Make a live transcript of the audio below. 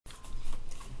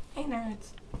Hey nerds!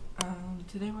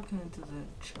 Today we're gonna do the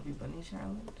Chubby Bunny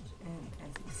challenge, and as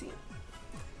you see,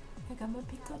 I got my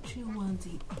Pikachu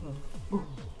onesie. Ooh.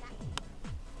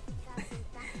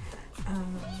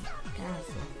 Yeah,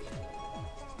 so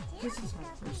this is my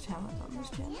first challenge on this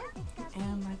channel,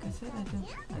 and like I said, I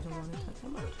don't want to talk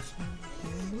that much. So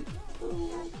here we go.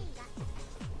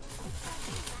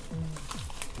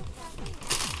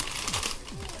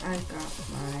 I got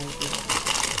my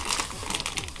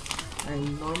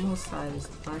normal size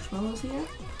marshmallows here,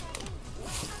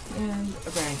 and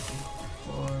a baggie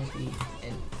for the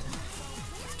end.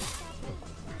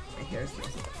 Right here's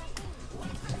this.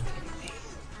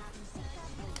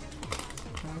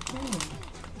 Okay.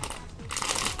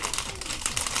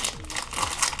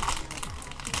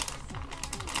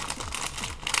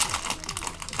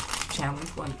 Challenge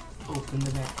 1. Open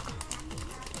the bag.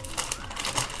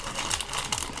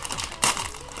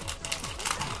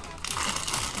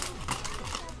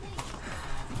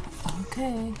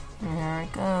 Okay, here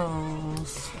it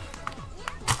goes.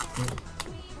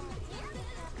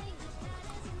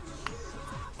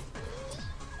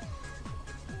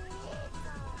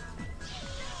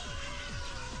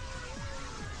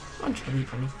 One Chubby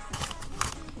Bunny.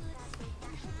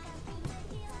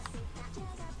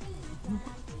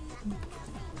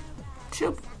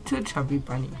 Two Chubby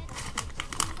Bunny.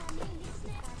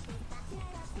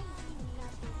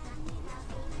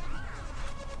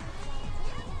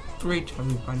 Three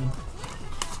Chubby Bunny.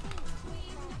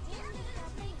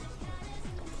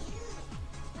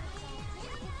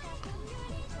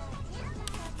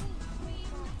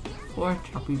 Four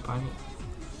Chubby Bunny.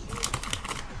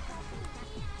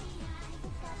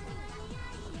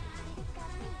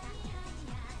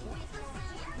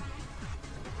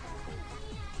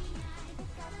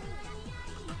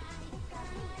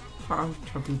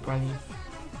 Five Chubby Bunny.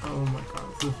 Oh my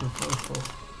god, this is so cool.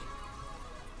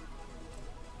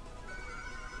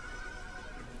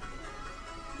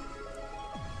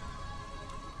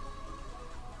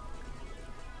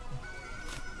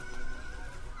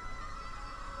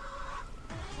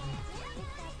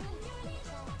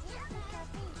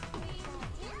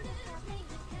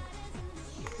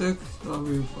 Six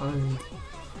Chubby Bunny.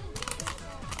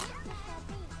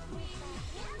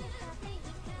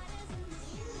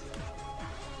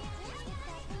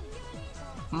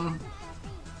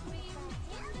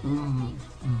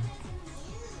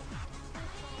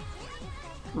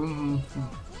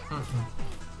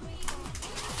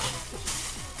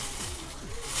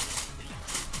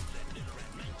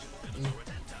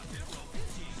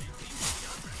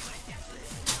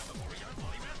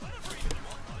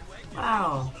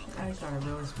 Wow, I got a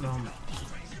really small mouth.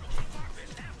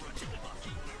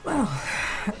 Well,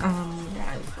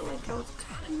 yeah, I feel like that was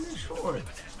kind of short.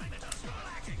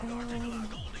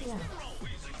 Yeah.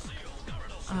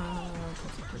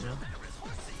 That's a good job.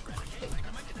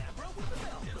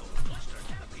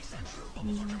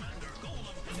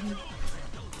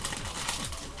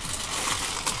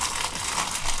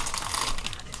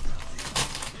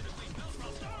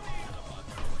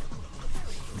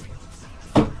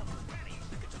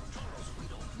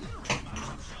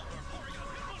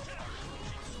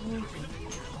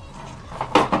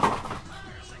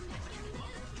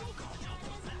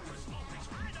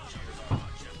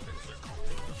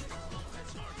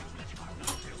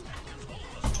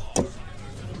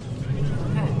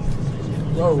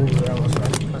 Whoa, that almost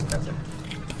pressed that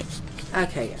there.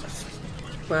 Okay, guys.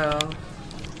 Well,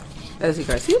 as you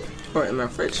guys see, we're in my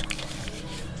fridge.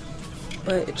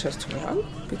 But it just turned on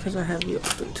because I have you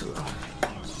open too long.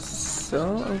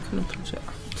 So I'm gonna put you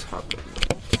on top of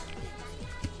it.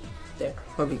 There.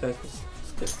 Hope you guys can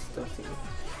good stuff to you.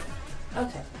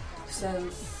 Okay.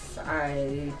 Since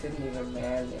I didn't even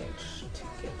manage to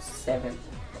get 7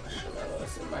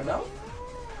 marshmallows in my mouth,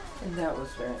 and that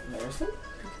was very embarrassing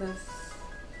because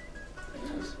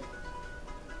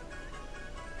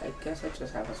I guess I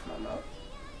just have a small mouth.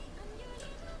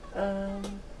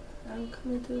 I'm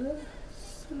coming to the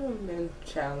cinnamon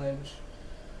challenge,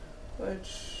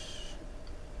 which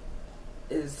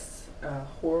is a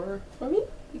horror for me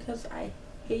because I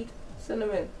hate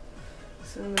cinnamon.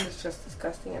 Cinnamon is just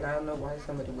disgusting, and I don't know why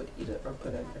somebody would eat it or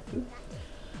put it in their food.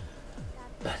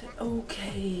 But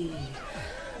okay.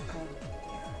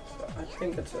 So I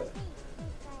think it's a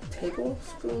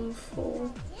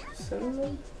tablespoonful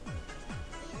cinnamon.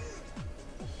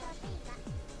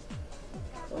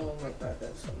 Oh my god,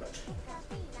 that's so much.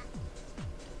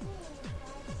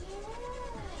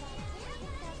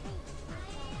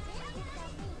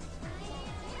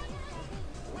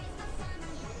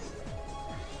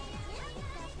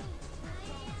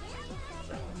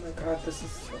 Oh my god, this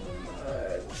is so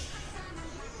much.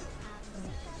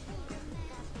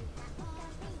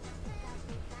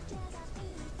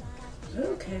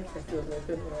 okay if I do a little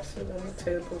bit more so than a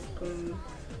tablespoon?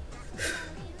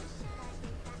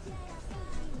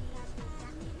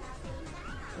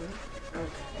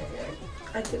 Okay,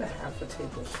 I did a half a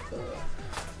tablespoon.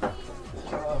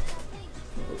 Oh,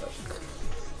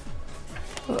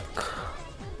 look.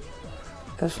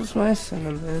 This was my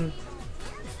cinnamon.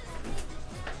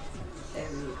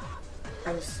 And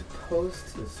I'm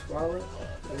supposed to swallow it.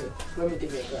 Let me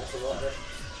give you a glass of water.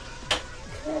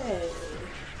 Okay.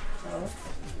 Well.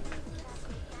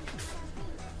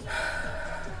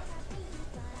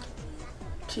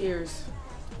 Cheers.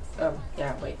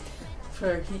 Yeah, wait.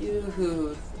 For you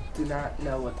who do not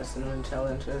know what the cinnamon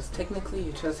challenge is, technically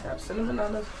you just have cinnamon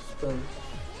on a spoon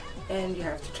and you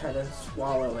have to try to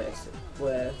swallow it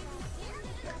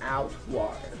without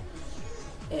water.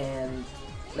 And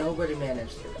nobody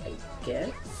managed it, I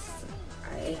guess.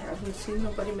 I haven't seen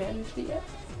nobody manage it yet.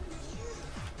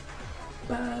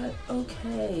 But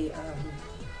okay,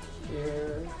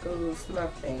 here goes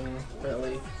nothing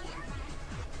really.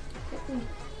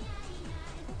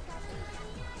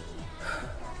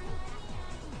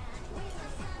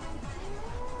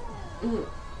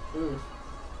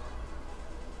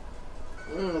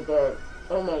 Oh god.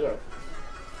 Oh my god.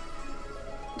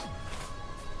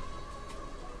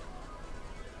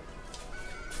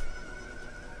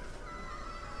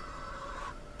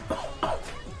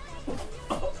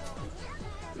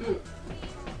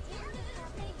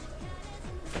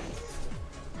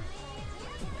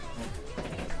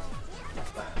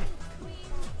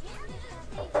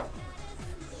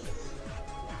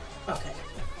 Okay.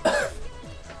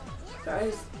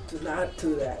 Guys, do not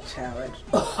do that challenge.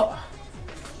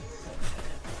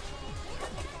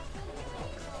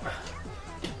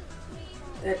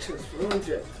 That just ruins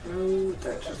your throat.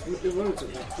 That just ruins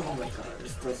it. Oh my god,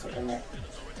 it's still so in there.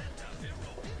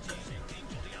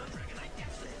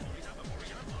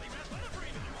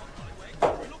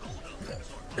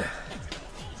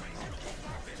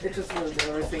 It just ruins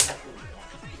everything.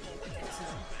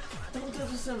 Don't do the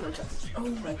cinnamon challenge. Oh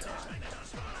my god.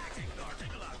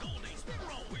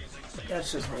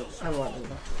 That's just me. I want to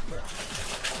know.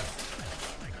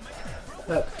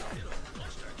 Look.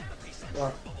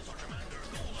 What?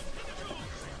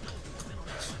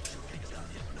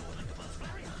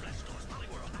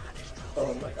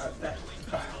 Oh my god, that.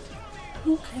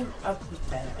 Who came up with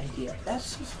that idea?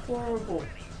 That's just horrible.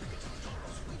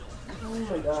 Oh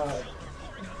my god.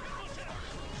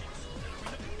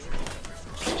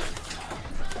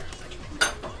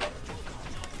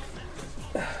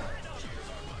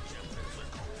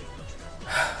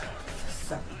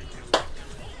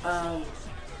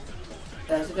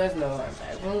 As you guys know, I'm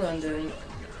back from London.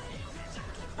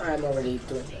 I'm already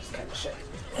doing this kind of shit.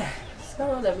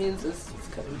 So that means this is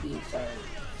gonna be fun.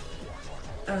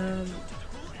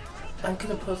 I'm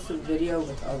gonna post a video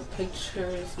with all the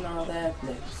pictures and all that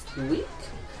next week.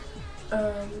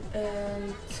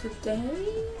 And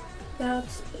today,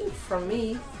 that's it from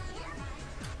me.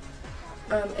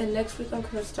 And next week I'm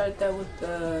gonna start that with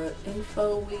the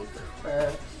info week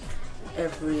where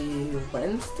every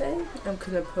Wednesday I'm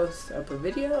gonna post up a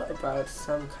video about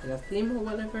some kind of theme or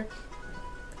whatever,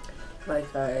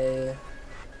 like I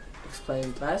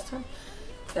explained last time.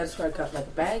 That's where I got like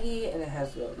a baggie and it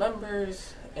has little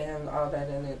numbers and all that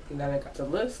in it, and then I got the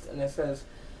list and it says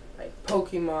like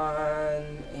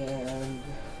Pokemon and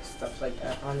stuff like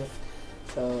that on it.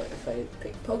 So if I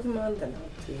pick Pokemon, then I'll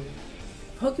do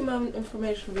Pokemon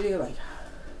information video, like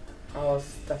all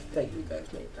stuff that you guys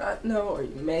may not know or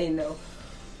you may know,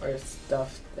 or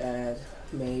stuff that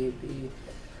may be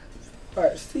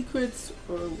are secrets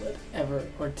or whatever,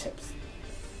 or tips.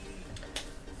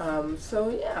 So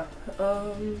yeah,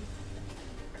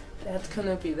 that's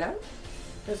gonna be that.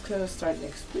 It's gonna start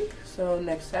next week. So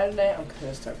next Saturday I'm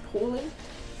gonna start pooling.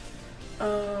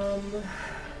 And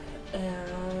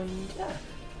yeah,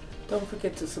 don't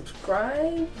forget to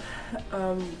subscribe.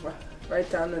 Write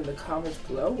down in the comments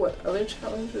below what other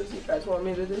challenges you guys want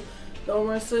me to do. No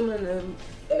more cinnamon,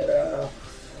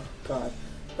 God,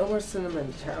 no more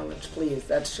cinnamon challenge, please.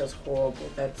 That's just horrible.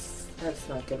 That's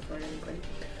not good for anybody.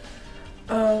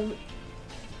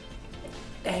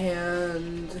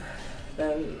 And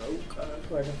then, oh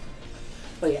God,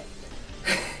 oh yeah.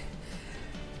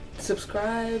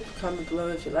 Subscribe, comment below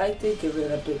if you liked it, give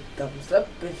it a big thumbs up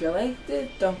if you liked it.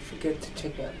 Don't forget to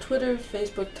check me out on Twitter,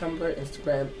 Facebook, Tumblr,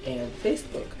 Instagram, and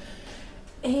Facebook.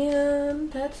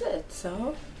 And that's it.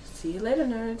 So, see you later,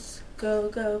 nerds. Go,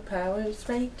 go, Power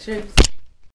Rangers.